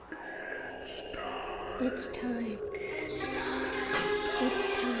It's time. It's time. It's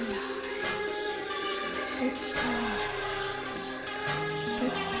time. It's time.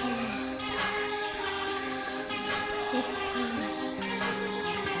 It's time. It's time. It's time.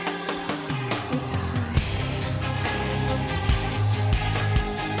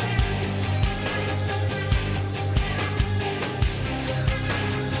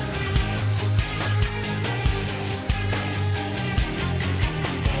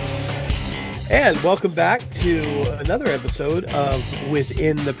 And welcome back to another episode of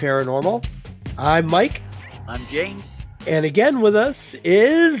Within the Paranormal. I'm Mike, I'm James. and again with us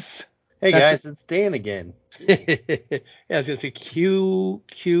is... Hey guys, it's Dan again. Yeah, I was going to say Q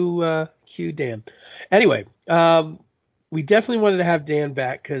Dan. Anyway, we definitely wanted to have Dan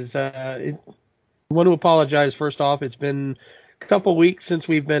back because I want to apologize first off. It's been a couple weeks since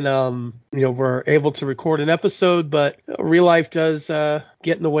we've been, we're able to record an episode, but real life does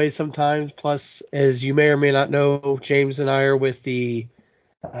get in the way sometimes. Plus, as you may or may not know, James and I are with the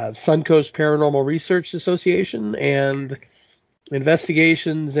Suncoast Paranormal Research Association, and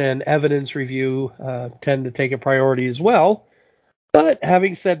investigations and evidence review tend to take a priority as well. But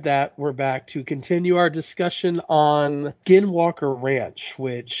having said that, we're back to continue our discussion on Skinwalker Ranch,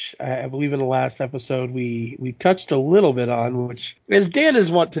 which I believe in the last episode we touched a little bit on, which, as Dan is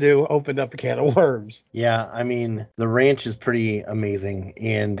wont to do, opened up a can of worms. Yeah, I mean, the ranch is pretty amazing,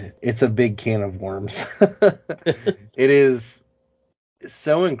 and it's a big can of worms. It is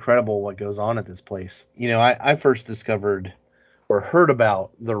so incredible what goes on at this place. You know, I first discovered or heard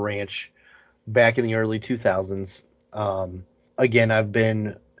about the ranch back in the early 2000s. Again, I've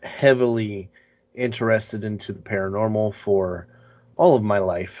been heavily interested into the paranormal for all of my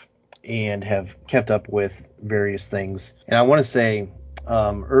life and have kept up with various things. And I want to say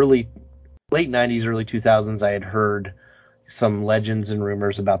late 90s, early 2000s, I had heard some legends and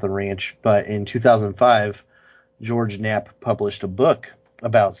rumors about the ranch. But in 2005, George Knapp published a book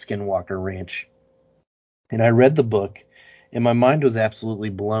about Skinwalker Ranch. And I read the book, and my mind was absolutely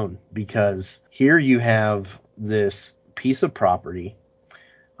blown, because here you have this piece of property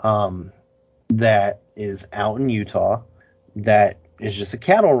that is out in Utah that is just a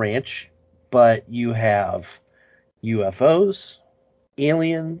cattle ranch, but you have UFOs,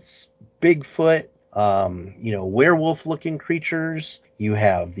 aliens, Bigfoot, werewolf-looking creatures. You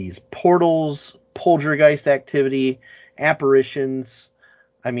have these portals, poltergeist activity, apparitions.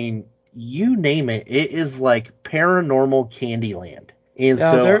 I mean, you name it. It is like paranormal Candyland. And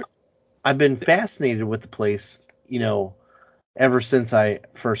so I've been fascinated with the place, ever since I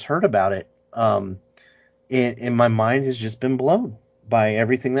first heard about it. And my mind has just been blown by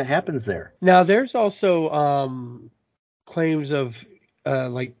everything that happens there. Now, there's also claims of,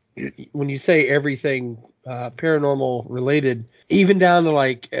 like, when you say everything paranormal related, even down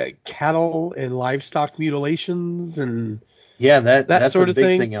to cattle and livestock mutilations and that's sort a of big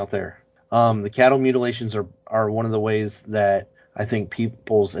thing. thing out there. The cattle mutilations are one of the ways that I think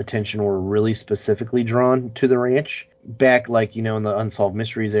people's attention were really specifically drawn to the ranch. Back, in the Unsolved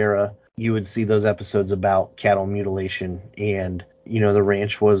Mysteries era, you would see those episodes about cattle mutilation, and the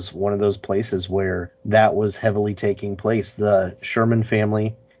ranch was one of those places where that was heavily taking place. The Sherman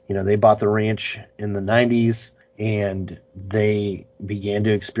family, they bought the ranch in the 90s, and they began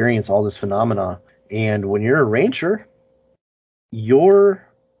to experience all this phenomena. And when you're a rancher, your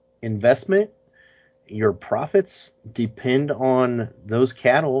investment, your profits depend on those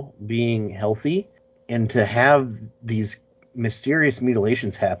cattle being healthy, and to have these mysterious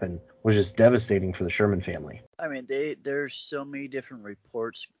mutilations happen was just devastating for the Sherman family. I mean, there's so many different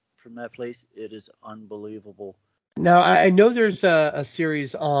reports from that place. It is unbelievable. Now, I know there's a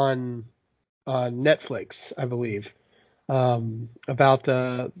series on Netflix, I believe, about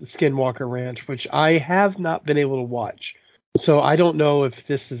the Skinwalker Ranch, which I have not been able to watch. So I don't know if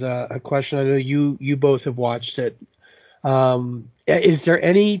this is a question. I know you both have watched it. Is there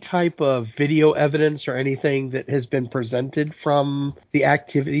any type of video evidence or anything that has been presented from the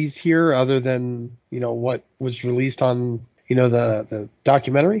activities here other than, what was released on, the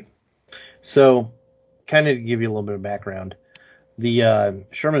documentary? So, kind of to give you a little bit of background, the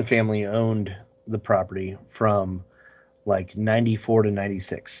Sherman family owned the property from 94 to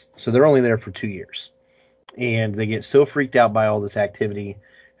 96. So they're only there for 2 years. And they get so freaked out by all this activity,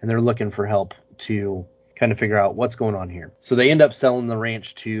 and they're looking for help to kind of figure out what's going on here. So they end up selling the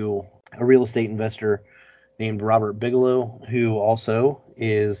ranch to a real estate investor named Robert Bigelow, who also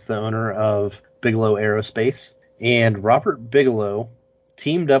is the owner of Bigelow Aerospace. And Robert Bigelow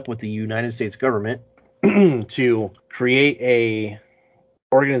teamed up with the United States government to create a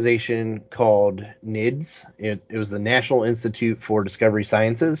organization called NIDS. It was the National Institute for Discovery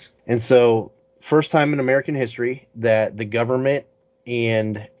Sciences. And so first time in American history that the government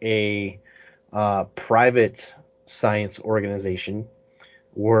and a private science organization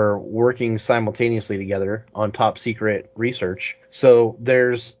were working simultaneously together on top secret research. So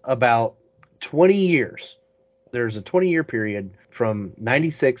there's about 20 years. There's a 20-year period from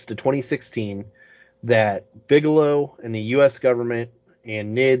 96 to 2016 that Bigelow and the U.S. government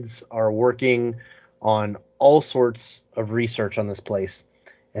and NIDS are working on all sorts of research on this place,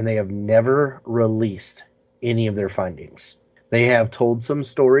 and they have never released any of their findings. They have told some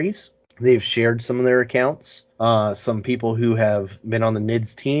stories. They've shared some of their accounts. Some people who have been on the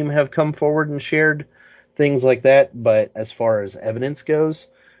NIDS team have come forward and shared things like that, but as far as evidence goes,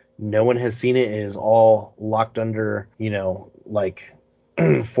 no one has seen it. It is all locked under, like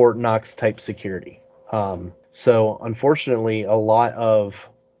Fort Knox type security. So unfortunately, a lot of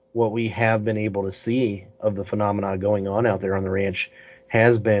what we have been able to see of the phenomena going on out there on the ranch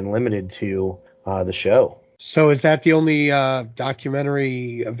has been limited to the show. So is that the only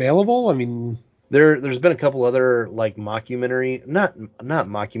documentary available? I mean, there's been a couple other like not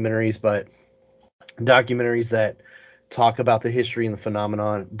mockumentaries, but documentaries that talk about the history and the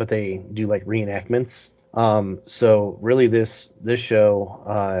phenomenon, but they do like reenactments. So really this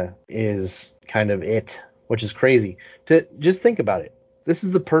show is kind of it, which is crazy. To just think about it. This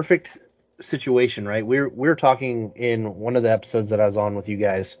is the perfect situation, right? We're talking in one of the episodes that I was on with you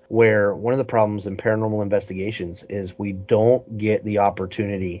guys, where one of the problems in paranormal investigations is we don't get the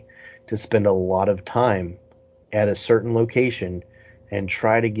opportunity to spend a lot of time at a certain location and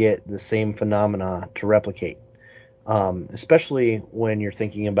try to get the same phenomena to replicate. Especially when you're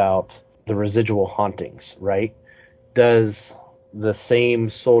thinking about the residual hauntings, right? Does the same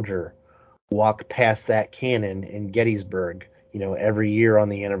soldier walk past that cannon in Gettysburg, every year on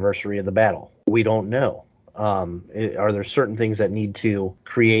the anniversary of the battle? We don't know. Are there certain things that need to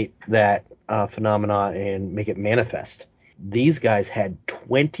create that phenomena and make it manifest? These guys had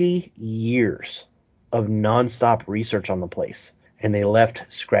 20 years of nonstop research on the place, and they left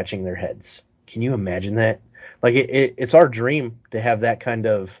scratching their heads. Can you imagine that? Like it's our dream to have that kind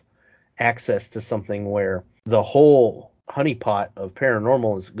of access to something where the whole honeypot of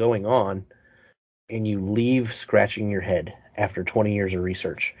paranormal is going on, and you leave scratching your head after 20 years of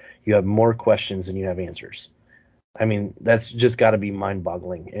research. You have more questions than you have answers. I mean, that's just got to be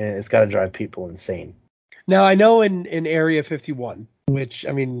mind-boggling, and it's got to drive people insane. Now, I know in Area 51, which,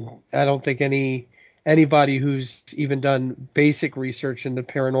 I mean, I don't think anybody who's even done basic research into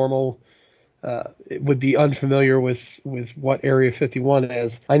paranormal would be unfamiliar with what Area 51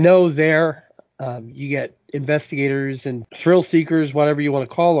 is. I know there you get investigators and thrill seekers, whatever you want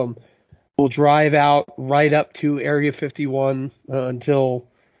to call them, will drive out right up to Area 51 until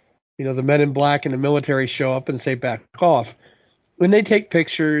the men in black and the military show up and say back off. When they take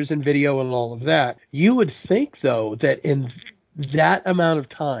pictures and video and all of that, you would think, though, that in that amount of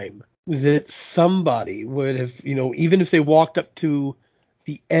time that somebody would have, even if they walked up to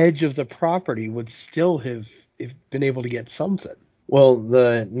the edge of the property, would still have been able to get something. Well,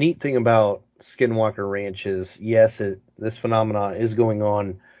 the neat thing about Skinwalker Ranch is, yes, this phenomena is going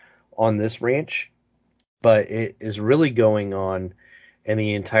on this ranch, but it is really going on in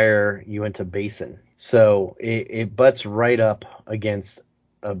the entire Uinta Basin. So it butts right up against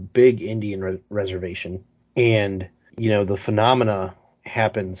a big Indian reservation, and the phenomena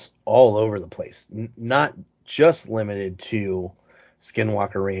happens all over the place, not just limited to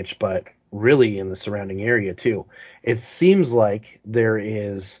Skinwalker Ranch, but really in the surrounding area too. It seems like there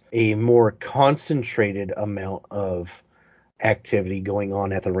is a more concentrated amount of activity going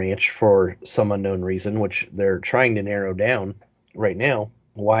on at the ranch for some unknown reason, which they're trying to narrow down right now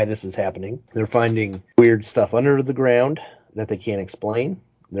why this is happening. They're finding weird stuff under the ground that they can't explain.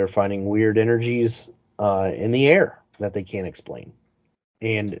 They're finding weird energies in the air that they can't explain.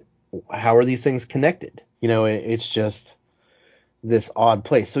 And how are these things connected? It's just this odd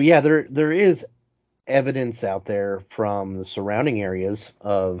place. So yeah, there is evidence out there from the surrounding areas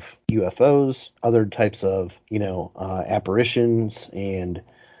of UFOs, other types of, apparitions and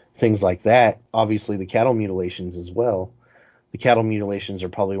things like that. Obviously the cattle mutilations as well. The cattle mutilations are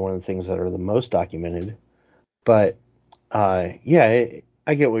probably one of the things that are the most documented. But I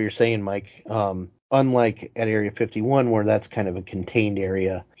get what you're saying, Mike. Unlike at Area 51, where that's kind of a contained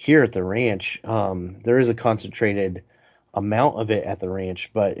area, here at the ranch, there is a concentrated amount of it at the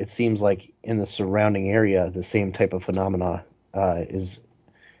ranch, but it seems like in the surrounding area, the same type of phenomena is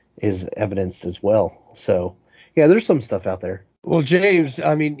evidenced as well. So, yeah, there's some stuff out there. Well, James,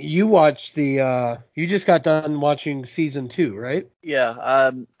 I mean, you watched you just got done watching season 2, right?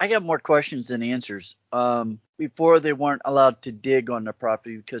 Yeah, I got more questions than answers. Before they weren't allowed to dig on the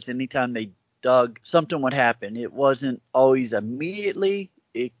property because anytime they dug, something would happen. It wasn't always immediately.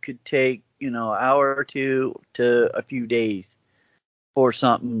 It could take, an hour or two to a few days for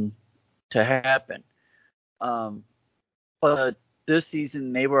something to happen. But this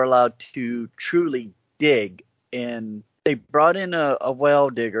season they were allowed to truly dig, and they brought in a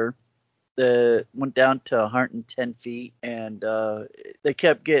well digger that went down to 110 feet, and they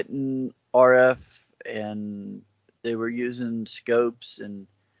kept getting RF, and they were using scopes and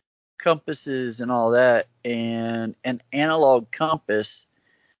compasses and all that, and an analog compass,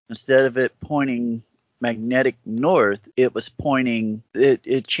 instead of it pointing magnetic north,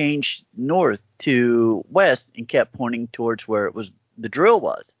 it changed north to west and kept pointing towards where it was the drill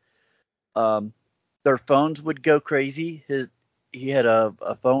was. Their phones would go crazy. He had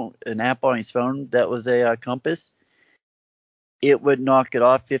an app on his phone that was a compass. It would knock it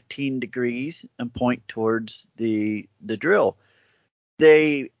off 15 degrees and point towards the drill.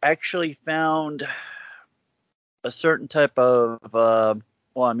 They actually found a certain type of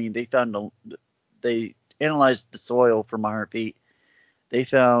they analyzed the soil from 100 feet. They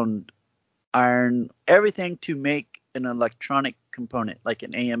found iron, everything to make an electronic component, like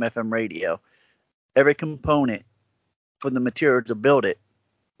an AM/FM radio. Every component for the material to build it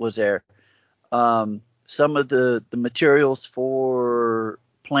was there. Some of the materials for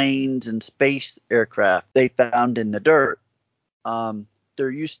planes and space aircraft they found in the dirt. There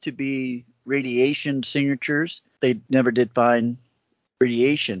used to be radiation signatures. They never did find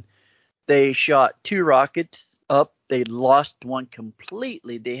radiation. They shot 2 rockets up. They lost one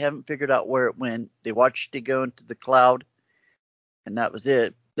completely. They haven't figured out where it went. They watched it go into the cloud, and that was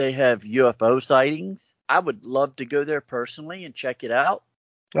it. They have UFO sightings. I would love to go there personally and check it out.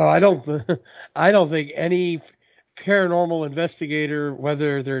 Oh, I don't, I don't think any paranormal investigator,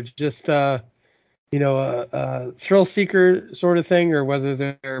 whether they're just a thrill seeker sort of thing, or whether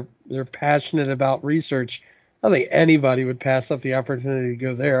they're passionate about research, I don't think anybody would pass up the opportunity to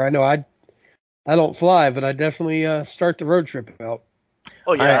go there. I know I don't fly, but I definitely start the road trip out.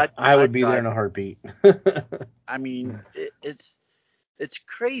 Oh yeah, I would I'd be there in drive. a heartbeat. I mean, it's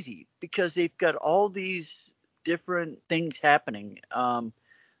crazy because they've got all these different things happening.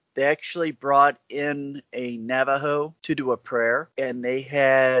 They actually brought in a Navajo to do a prayer, and they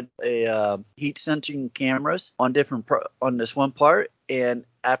had a heat sensing cameras on on this one part. And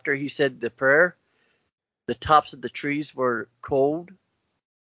after he said the prayer, the tops of the trees were cold,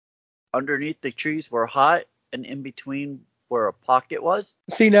 underneath the trees were hot, and in between where a pocket was,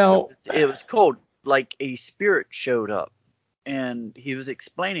 See now, it was cold, like a spirit showed up. And he was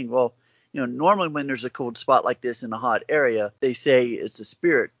explaining, well, normally when there's a cold spot like this in a hot area, they say it's a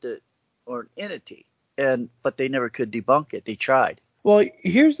spirit or an entity, but they never could debunk it. They tried. well,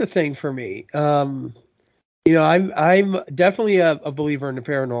 here's the thing for me. I'm definitely a believer in the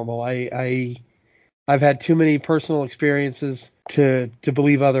paranormal. I've had too many personal experiences to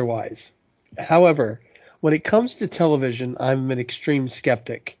believe otherwise. However, when it comes to television, I'm an extreme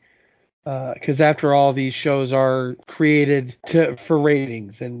skeptic. Because after all, these shows are created for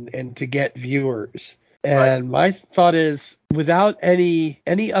ratings and to get viewers. Right. And my thought is, without any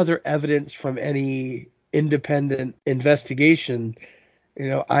other evidence from any independent investigation,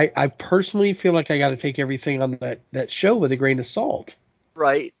 I personally feel like I got to take everything on that show with a grain of salt.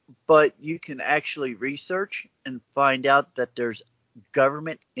 Right. But you can actually research and find out that there's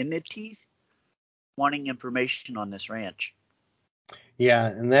government entities wanting information on this ranch. Yeah,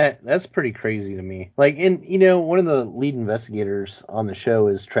 and that's pretty crazy to me. Like, and one of the lead investigators on the show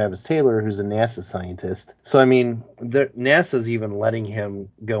is Travis Taylor, who's a NASA scientist. So I mean, NASA's even letting him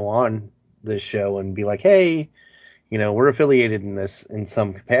go on this show and be like, hey, we're affiliated in this in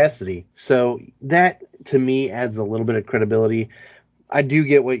some capacity. So that to me adds a little bit of credibility. I do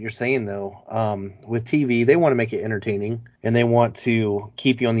get what you're saying though. With TV, they want to make it entertaining and they want to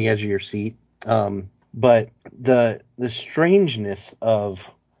keep you on the edge of your seat. But the strangeness of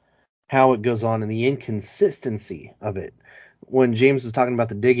how it goes on and the inconsistency of it. When James was talking about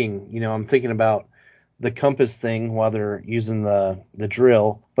the digging, I'm thinking about the compass thing while they're using the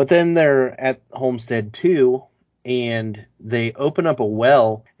drill. But then they're at Homestead 2 and they open up a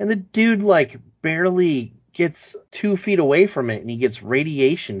well and the dude like barely gets 2 feet away from it and he gets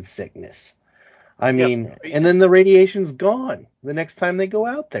radiation sickness. I Yep. mean, and then the radiation's gone the next time they go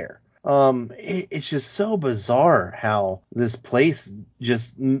out there. It's just so bizarre how this place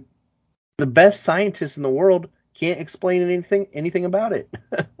just the best scientists in the world can't explain anything about it.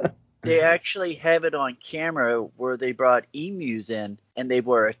 They actually have it on camera where they brought emus in and they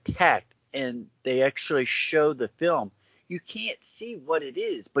were attacked, and they actually show the film. You can't see what it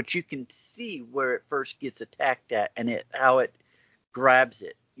is, but you can see where it first gets attacked at and how it grabs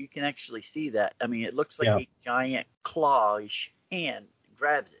it. You can actually see that. I mean, it looks like Yeah. a giant clawish hand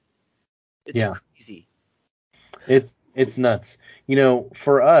grabs it. It's Yeah. crazy. It's nuts.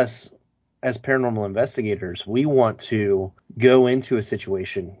 For us as paranormal investigators, we want to go into a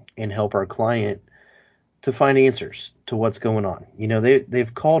situation and help our client to find answers to what's going on.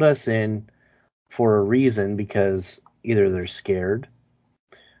 They've called us in for a reason because either they're scared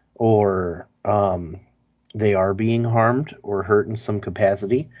or they are being harmed or hurt in some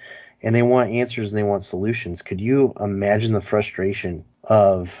capacity, and they want answers and they want solutions. Could you imagine the frustration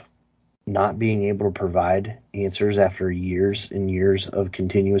of not being able to provide answers after years and years of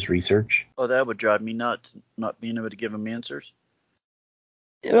continuous research? Oh, that would drive me nuts, not being able to give them answers.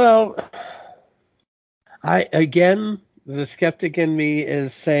 Well, the skeptic in me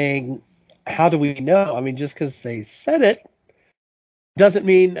is saying, how do we know? I mean, just because they said it doesn't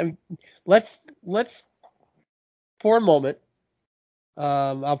mean. Let's for a moment.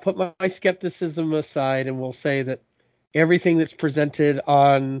 I'll put my skepticism aside, and we'll say that everything that's presented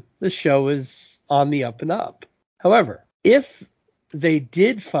on the show is on the up and up. However, if they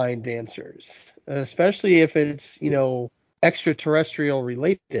did find answers, especially if it's extraterrestrial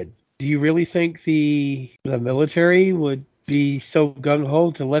related, do you really think the military would be so gung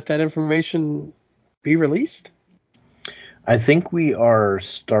ho to let that information be released? I think we are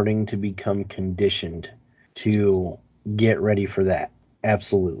starting to become conditioned to get ready for that.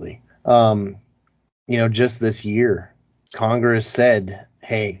 Absolutely. Just this year, Congress said,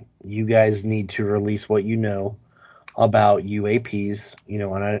 hey, you guys need to release what you know about UAPs,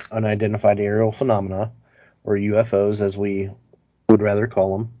 unidentified aerial phenomena, or UFOs as we would rather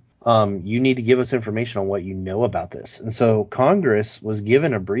call them. You need to give us information on what you know about this. And so Congress was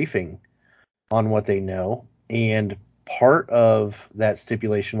given a briefing on what they know, and part of that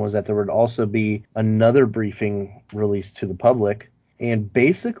stipulation was that there would also be another briefing released to the public. And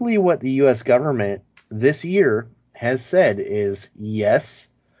basically what the U.S. government this year has said is, yes,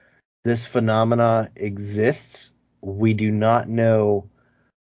 this phenomena exists. We do not know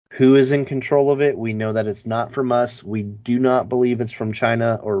who is in control of it. We know that it's not from us. We do not believe it's from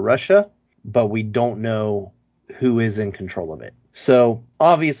China or Russia, but we don't know who is in control of it. So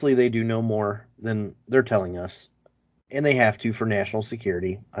obviously they do know more than they're telling us, and they have to for national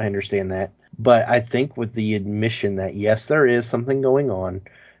security. I understand that. But I think with the admission that, yes, there is something going on,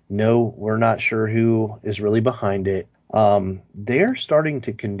 no, we're not sure who is really behind it, they're starting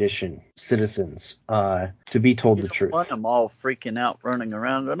to condition citizens to be told You the don't truth. want them all freaking out, running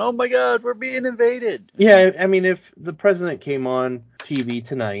around, going, "Oh my God, we're being invaded." Yeah, I mean, if the president came on TV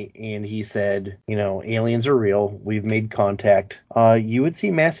tonight and he said, aliens are real, we've made contact, you would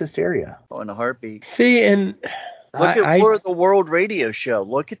see mass hysteria. Oh, in a heartbeat. See, and Look at I War of the World radio show.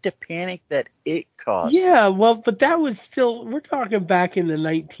 Look at the panic that it caused. yeah, well, but that was still, we're talking back in the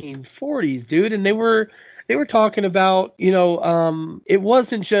 1940s, dude, and they were talking about, it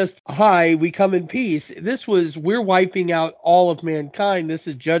wasn't just, hi, we come in peace. This was, we're wiping out all of mankind. This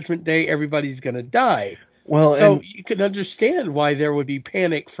is Judgment Day. Everybody's going to die. Well, So and you can understand why there would be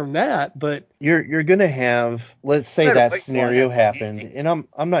panic from that, but you're gonna have, let's say Better that wait till I scenario have happened, panic. and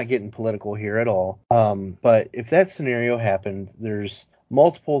I'm not getting political here at all. But if that scenario happened, there's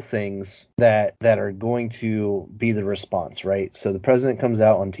multiple things that are going to be the response, right? So the president comes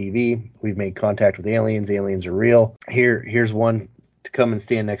out on TV, we've made contact with aliens are real. Here's one to come and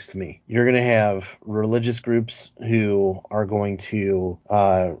stand next to me. You're going to have religious groups who are going to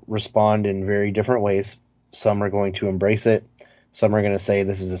respond in very different ways. Some are going to embrace it. Some are going to say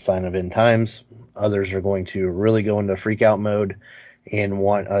this is a sign of end times. Others are going to really go into freak out mode and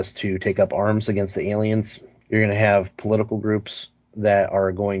want us to take up arms against the aliens. You're going to have political groups that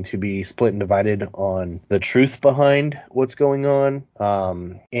are going to be split and divided on the truth behind what's going on.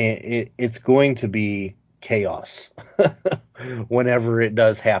 And it's going to be chaos whenever it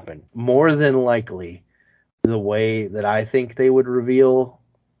does happen. More than likely, the way that I think they would reveal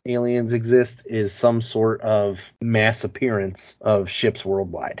aliens exist is some sort of mass appearance of ships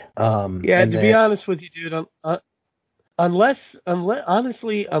worldwide. yeah, And to be then, honest with you, dude, unless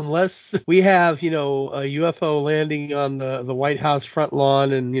we have, a UFO landing on the White House front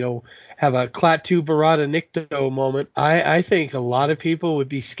lawn and, have a Klaatu Barada Nikto moment, I think a lot of people would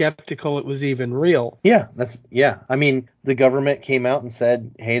be skeptical it was even real. yeah. I mean, the government came out and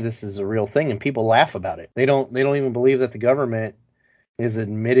said, "Hey, this is a real thing," and people laugh about it. They don't even believe that the government is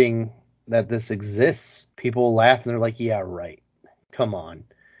admitting that this exists. People laugh and they're like, "Yeah, right. Come on."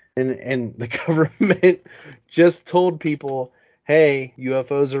 And the government just told people, "Hey,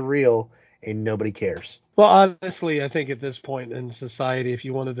 UFOs are real," and nobody cares. Well, honestly, I think at this point in society, if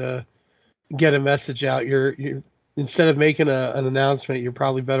you wanted to get a message out, instead of making an announcement, you're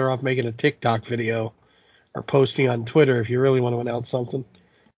probably better off making a TikTok video or posting on Twitter if you really want to announce something.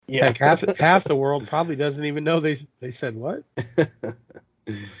 Yeah. Heck, half the world probably doesn't even know they said what.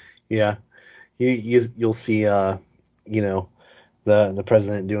 Yeah. You'll see the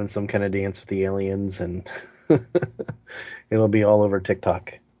president doing some kind of dance with the aliens, and it'll be all over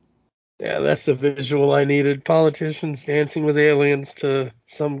TikTok. Yeah, that's the visual I needed. Politicians dancing with aliens to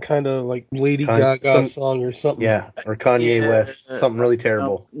some kind of like Lady Gaga song or something. Yeah, or Kanye West, something really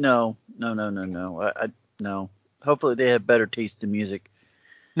terrible. No. No. Hopefully they have better taste in music.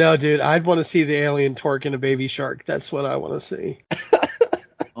 No, dude, I'd want to see the alien twerking a baby shark. That's what I want to see.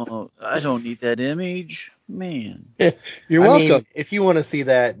 Oh, I don't need that image, man. You're welcome. Mean, if you want to see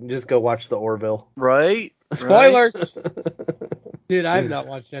that, just go watch the Orville. Right? Spoilers. Dude, I have not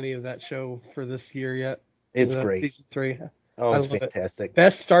watched any of that show for this year yet. It's great. Season 3. Oh, it's fantastic.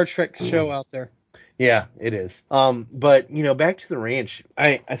 Best Star Trek show out there. Yeah, it is. But back to the ranch.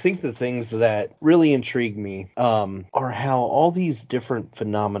 I think the things that really intrigue me are how all these different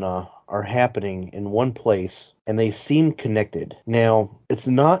phenomena are happening in one place, and they seem connected. Now, it's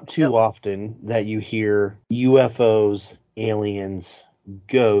not too often that you hear UFOs, aliens,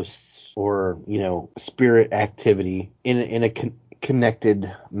 ghosts, or spirit activity in a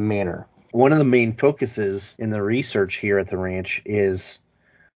connected manner. One of the main focuses in the research here at the ranch is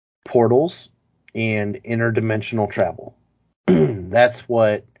portals and interdimensional travel. That's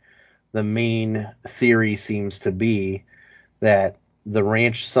what the main theory seems to be, that the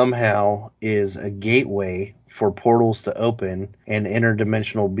ranch somehow is a gateway for portals to open and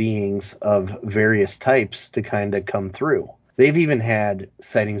interdimensional beings of various types to kind of come through. They've even had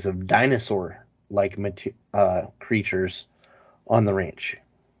sightings of dinosaur-like creatures on the ranch.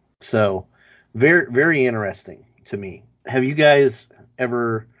 So, very, very interesting to me. Have you guys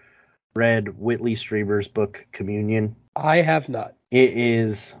ever read Whitley Strieber's book Communion? I have not. It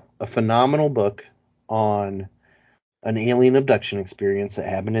is a phenomenal book on an alien abduction experience that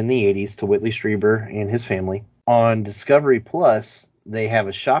happened in the 80s to Whitley Strieber and his family. On Discovery Plus, they have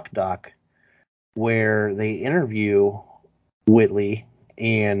a shock doc where they interview Whitley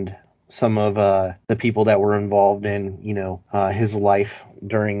and some of the people that were involved in his life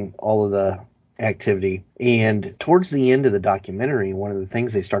during all of the activity. And towards the end of the documentary, one of the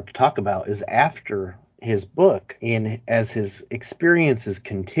things they start to talk about is after his book, and as his experiences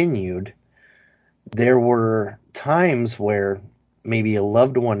continued, there were times where maybe a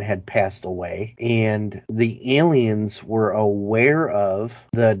loved one had passed away and the aliens were aware of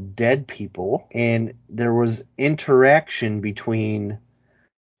the dead people, and there was interaction between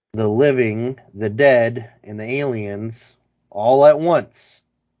the living, the dead, and the aliens all at once.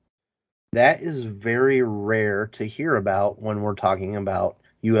 That is very rare to hear about when we're talking about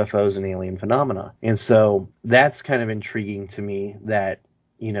UFOs and alien phenomena. And so that's kind of intriguing to me that,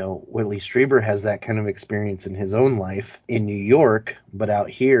 Whitley Strieber has that kind of experience in his own life in New York, but out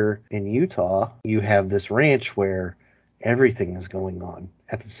here in Utah, you have this ranch where everything is going on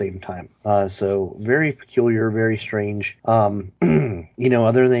at the same time. So very peculiar, very strange. Other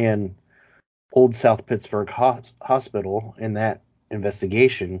than Old South Pittsburgh Hospital and that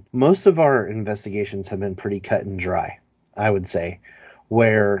investigation, most of our investigations have been pretty cut and dry, I would say,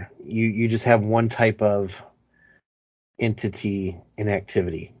 where you just have one type of entity in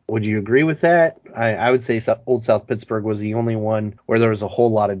activity. Would you agree with that? I would say Old South Pittsburgh was the only one where there was a whole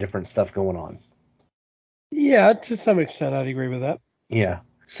lot of different stuff going on. Yeah, to some extent, I'd agree with that. Yeah.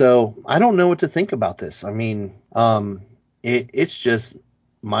 So I don't know what to think about this. I mean, it's just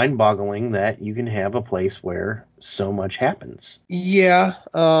mind-boggling that you can have a place where so much happens. Yeah.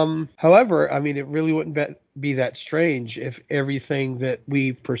 However, I mean, it really wouldn't be that strange if everything that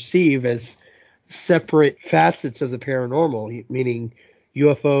we perceive as separate facets of the paranormal, meaning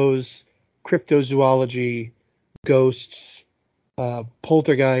UFOs, cryptozoology, ghosts,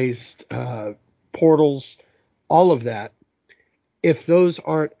 poltergeist, portals, all of that, if those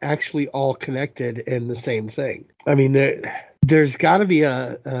aren't actually all connected in the same thing. I mean, there's got to be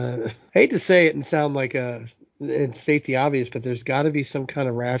I hate to say it and sound like and state the obvious, but there's got to be some kind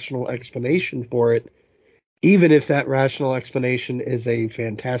of rational explanation for it, even if that rational explanation is a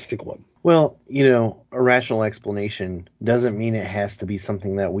fantastic one. Well, a rational explanation doesn't mean it has to be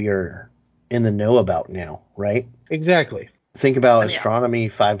something that we are in the know about now, right? Exactly. Think about astronomy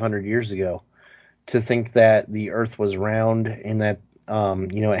 500 years ago. To think that the Earth was round and that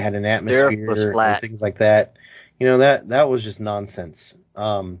it had an atmosphere and things like that, that was just nonsense.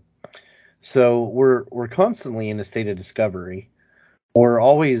 So we're constantly in a state of discovery. We're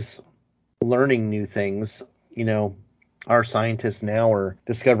always learning new things. Our scientists now are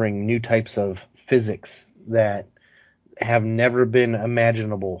discovering new types of physics that have never been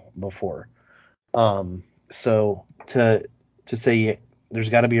imaginable before. So to say there's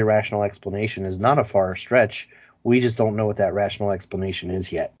got to be a rational explanation is not a far stretch. We just don't know what that rational explanation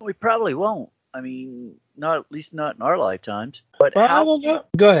is yet. We probably won't. I mean, not at least not in our lifetimes. But Well, I don't know.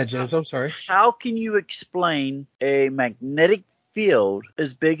 Go ahead, James. I'm sorry. how can you explain a magnetic field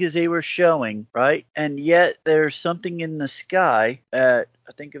as big as they were showing, right? And yet there's something in the sky at,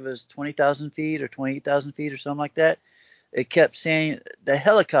 I think it was 20,000 feet or 28,000 feet or something like that. It kept saying, the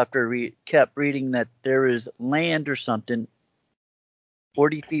helicopter kept reading that there is land or something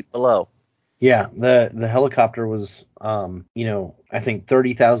 40 feet below. Yeah, the helicopter was, I think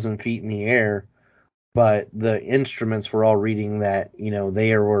 30,000 feet in the air, but the instruments were all reading that,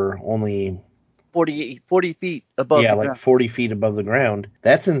 they were only 40 feet above the like ground. 40 feet above the ground.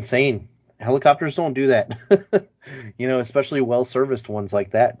 That's insane. Helicopters don't do that. Especially well-serviced ones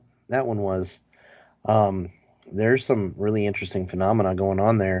like that. That one was. There's some really interesting phenomena going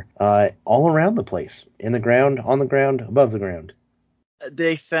on there, all around the place, in the ground, on the ground, above the ground.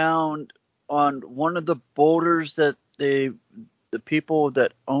 They found on one of the boulders that the people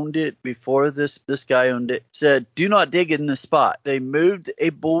that owned it before this guy owned it said, do not dig in this spot. They moved a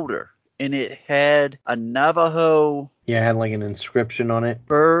boulder and it had a Navajo Yeah, it had like an inscription on it.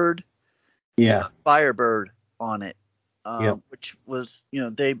 bird, Yeah, firebird on it. Yep. Which was,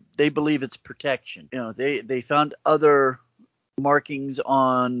 they believe it's protection. They found other markings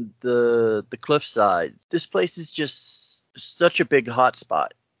on the cliffside. This place is just such a big hotspot,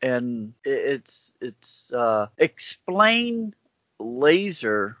 and it's explain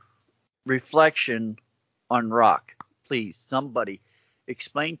laser reflection on rock, please. Somebody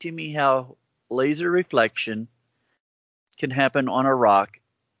explain to me how laser reflection can happen on a rock,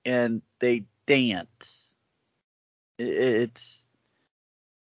 and they dance. It's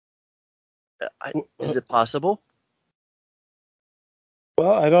is it possible?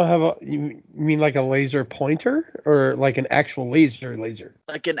 Well, I don't have a. You mean like a laser pointer or like an actual laser?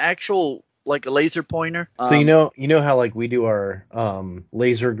 Like an actual, like a laser pointer. So you know how like we do our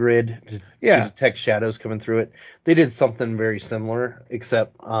laser grid to detect shadows coming through it. They did something very similar,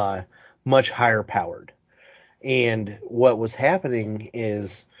 except much higher powered. And what was happening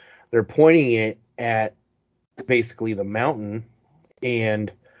is they're pointing it at basically the mountain,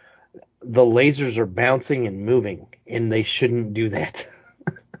 and the lasers are bouncing and moving, and they shouldn't do that.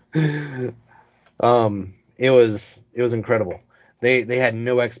 It was incredible. They had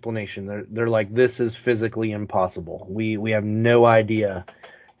no explanation. They're like, this is physically impossible. We have no idea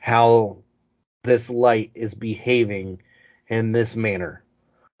how this light is behaving in this manner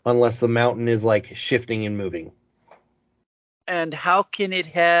unless the mountain is like shifting and moving. And how can it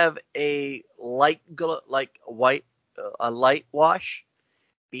have a light like a light wash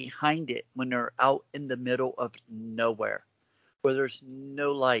behind it when they're out in the middle of nowhere, where there's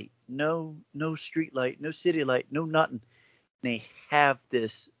no light, no street light, no city light, no nothing. They have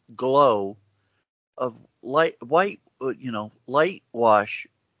this glow of light wash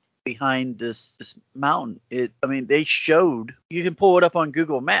behind this mountain. They showed, you can pull it up on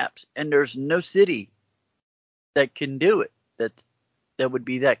Google Maps, and there's no city that can do it. That would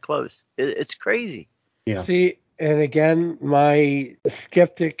be that close. It's crazy. Yeah. See, and again, my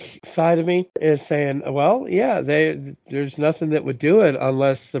skeptic side of me is saying, well, yeah, there's nothing that would do it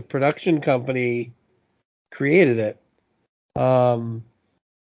unless the production company created it,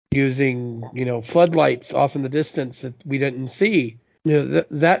 using floodlights off in the distance that we didn't see,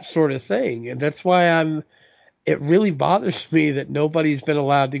 that sort of thing. And that's why it really bothers me that nobody's been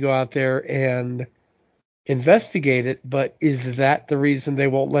allowed to go out there and investigate it. But is that the reason they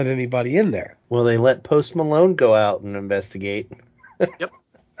won't let anybody in there? Well, they let Post Malone go out and investigate. Yep.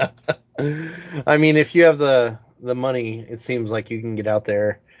 I mean, if you have the money, it seems like you can get out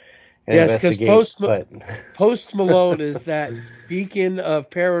there and investigate. Yes, because Post Malone is that beacon of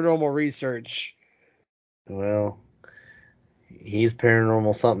paranormal research. Well, he's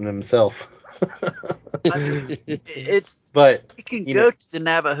paranormal something himself. But you can go to the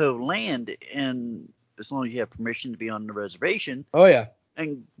Navajo land, and as long as you have permission to be on the reservation. Oh yeah.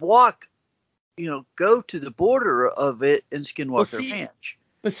 And walk, go to the border of it in Skinwalker Ranch.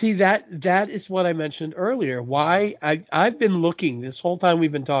 But see, that is what I mentioned earlier. Why I've been looking this whole time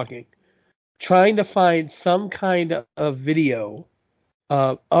we've been talking, trying to find some kind of video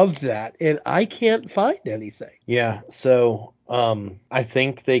of that, and I can't find anything. Yeah, so I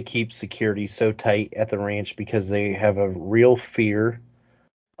think they keep security so tight at the ranch because they have a real fear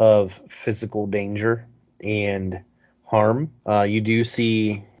of physical danger and harm. You do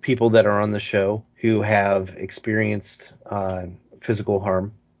see people that are on the show who have experienced physical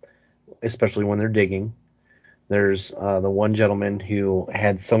harm, especially when they're digging. There's the one gentleman who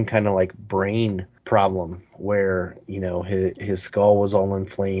had some kind of like brain problem where, his skull was all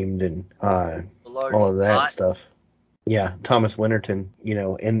inflamed and The large all of that lot. stuff. Yeah, Thomas Winterton,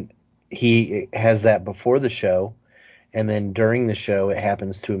 and he has that before the show, and then during the show it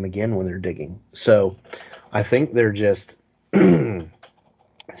happens to him again when they're digging. So I think they're just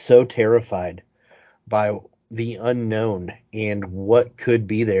so terrified by the unknown and what could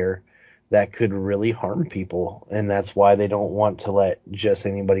be there that could really harm people, and that's why they don't want to let just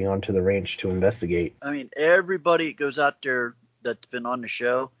anybody onto the ranch to investigate. I mean, everybody that goes out there that's been on the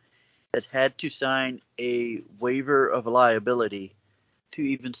show has had to sign a waiver of liability to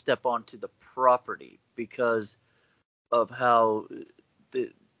even step onto the property because of how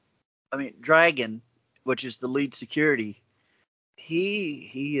Dragon, which is the lead security,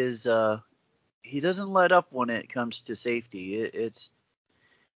 he doesn't let up when it comes to safety.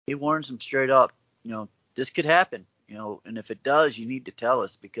 He warns them straight up, this could happen, and if it does, you need to tell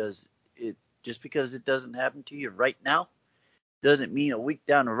us because just because it doesn't happen to you right now doesn't mean a week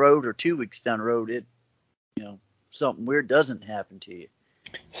down the road or 2 weeks down the road something weird doesn't happen to you.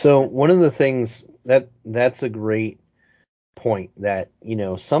 So one of the things that's a great point that,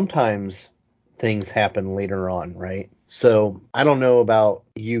 sometimes things happen later on, right? So I don't know about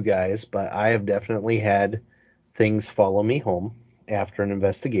you guys, but I have definitely had things follow me home after an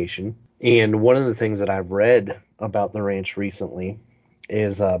investigation. And one of the things that I've read about the ranch recently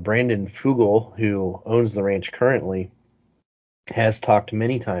is Brandon Fugel, who owns the ranch currently, has talked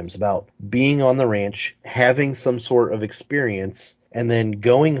many times about being on the ranch, having some sort of experience, and then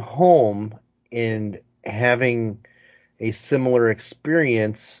going home and having a similar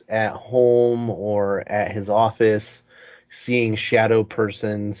experience at home or at his office, seeing shadow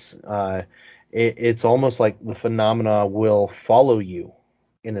persons. It's almost like the phenomena will follow you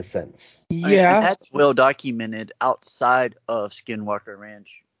in a sense. And Yeah. that's well documented outside of Skinwalker Ranch.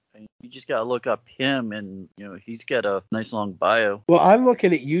 You just gotta look up him, and he's got a nice long bio. Well, I'm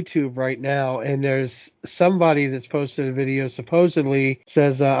looking at YouTube right now, and there's somebody that's posted a video supposedly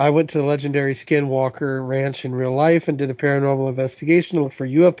says, I went to the legendary Skinwalker Ranch in real life and did a paranormal investigation to look for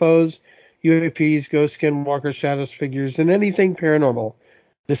UFOs, UAPs, ghosts, skinwalkers, shadows, figures, and anything paranormal.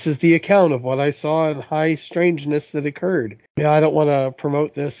 This is the account of what I saw and high strangeness that occurred. Yeah, I don't want to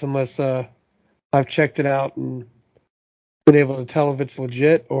promote this unless I've checked it out and been able to tell if it's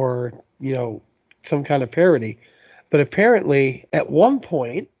legit or, some kind of parody. But apparently, at one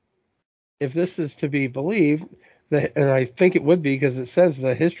point, if this is to be believed, and I think it would be because it says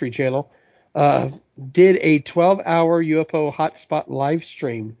the History Channel did a 12-hour UFO hotspot live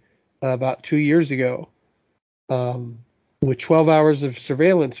stream about 2 years ago with 12 hours of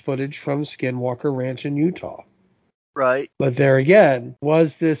surveillance footage from Skinwalker Ranch in Utah. Right. But there again,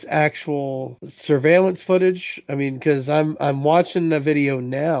 was this actual surveillance footage? I mean, because I'm watching the video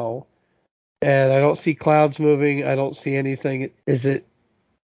now, and I don't see clouds moving. I don't see anything. Is it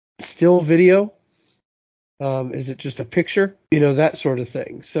still video? Is it just a picture? That sort of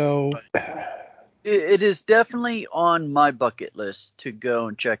thing. So It is definitely on my bucket list to go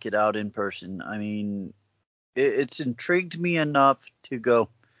and check it out in person. I mean, it's intrigued me enough to go,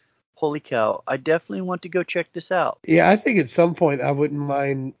 holy cow, I definitely want to go check this out. yeah, I think at some point I wouldn't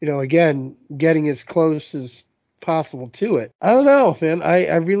mind, again, getting as close as possible to it. I don't know, man.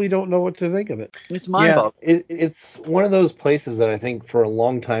 I really don't know what to think of it. It's Yeah, mind-boggling. it's one of those places that I think for a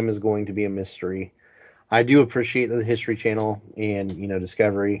long time is going to be a mystery. I do appreciate that the History Channel and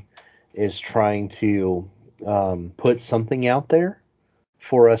Discovery is trying to put something out there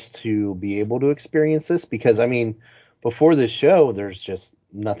for us to be able to experience this, because I mean, before this show, there's just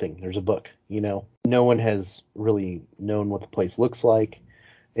nothing. There's a book, No one has really known what the place looks like.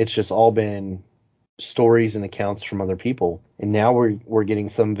 It's just all been stories and accounts from other people, and now we're getting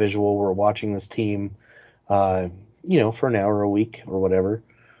some visual. We're watching this team, for an hour a week or whatever,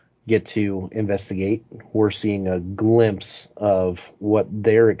 get to investigate. We're seeing a glimpse of what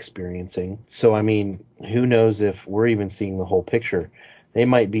they're experiencing. So, I mean, who knows if we're even seeing the whole picture? They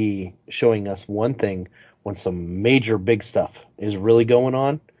might be showing us one thing when some major big stuff is really going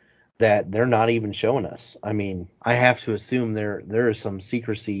on that they're not even showing us. I mean, I have to assume there is some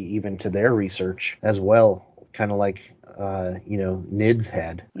secrecy even to their research as well, kind of like NIDS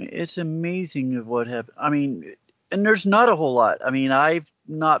had. It's amazing of what happened. I mean, and there's not a whole lot. I mean, I've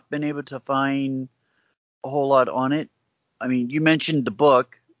not been able to find a whole lot on it. I mean, you mentioned the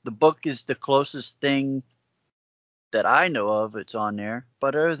book. The book is the closest thing that I know of. It's on there.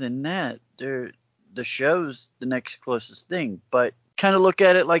 But other than that, the show's the next closest thing. But kind of look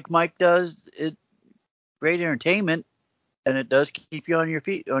at it like Mike does. It great entertainment. and it does keep you on your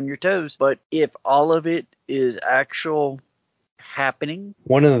feet, on your toes. But if all of it is actual happening,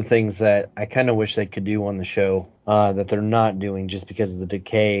 One of the things that I kind of wish they could do on the show that they're not doing just because of the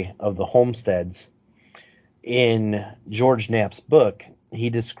decay of the homesteads, in George Knapp's book, he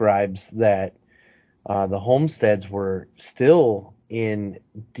describes that the homesteads were still in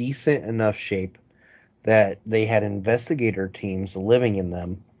decent enough shape that they had investigator teams living in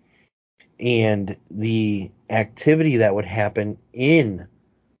them, and the activity that would happen in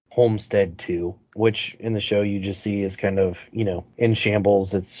Homestead 2, which in the show you just see is kind of, in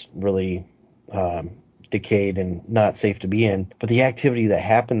shambles. It's really decayed and not safe to be in. But the activity that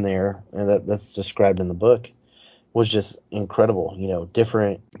happened there, and that's described in the book, was just incredible.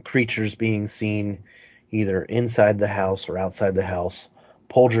 Different creatures being seen either inside the house or outside the house,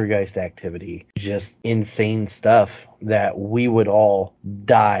 poltergeist activity, just insane stuff that we would all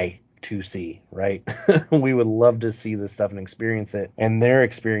die to see, right? We would love to see this stuff and experience it, and they're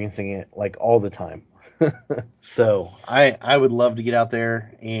experiencing it like all the time. So I would love to get out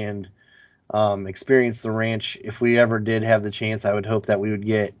there and experience the ranch. If we ever did have the chance, I would hope that we would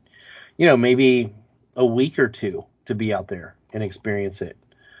get, maybe a week or two to be out there and experience it.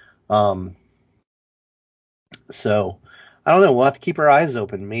 So I don't know. We'll have to keep our eyes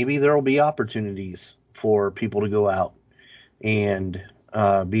open. Maybe there will be opportunities for people to go out and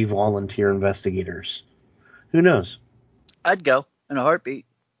be volunteer investigators. Who knows? I'd go in a heartbeat.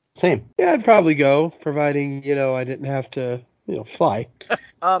 Same. Yeah, I'd probably go, providing, I didn't have to, fly.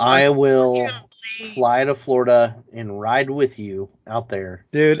 I will fly to Florida and ride with you out there.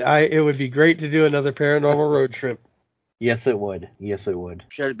 Dude, it would be great to do another paranormal road trip. Yes, it would. Yes, it would.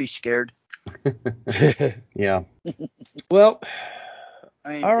 Should I be scared? Yeah. Well,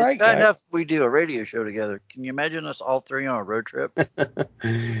 I mean, all it's right, bad guys. enough we do a radio show together. Can you imagine us all three on a road trip?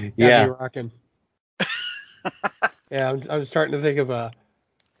 That'd Yeah. be rocking. Yeah, I'm starting to think of a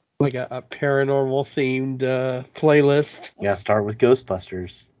paranormal themed playlist. Yeah, start with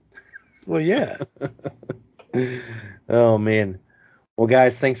Ghostbusters. Well, yeah. Oh, man. Well,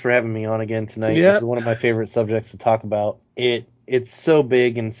 guys, thanks for having me on again tonight. Yep. This is one of my favorite subjects to talk about. It's so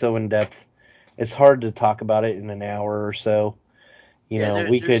big and so in depth. It's hard to talk about it in an hour or so. We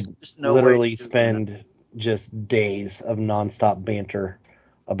there's could just no way literally to spend just days of nonstop banter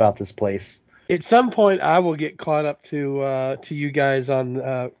about this place. At some point, I will get caught up to you guys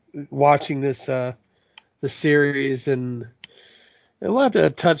on watching this the series, and we'll have to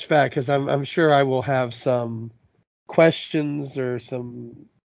touch back because I'm sure I will have some questions or some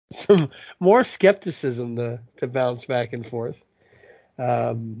more skepticism to bounce back and forth.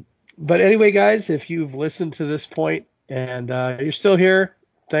 But anyway, guys, if you've listened to this point and you're still here,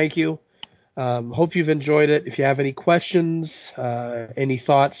 thank you. Hope you've enjoyed it. If you have any questions, any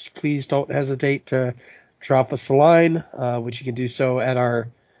thoughts, please don't hesitate to drop us a line, which you can do so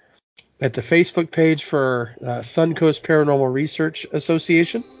at the Facebook page for Suncoast Paranormal Research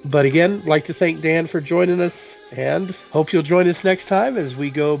Association. But again, I'd like to thank Dan for joining us, and hope you'll join us next time as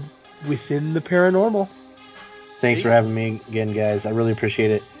we go within the paranormal. Thanks for having me again, guys. I really appreciate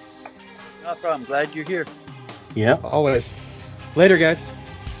it. No problem. Glad you're here. Yeah. Always. Later, guys.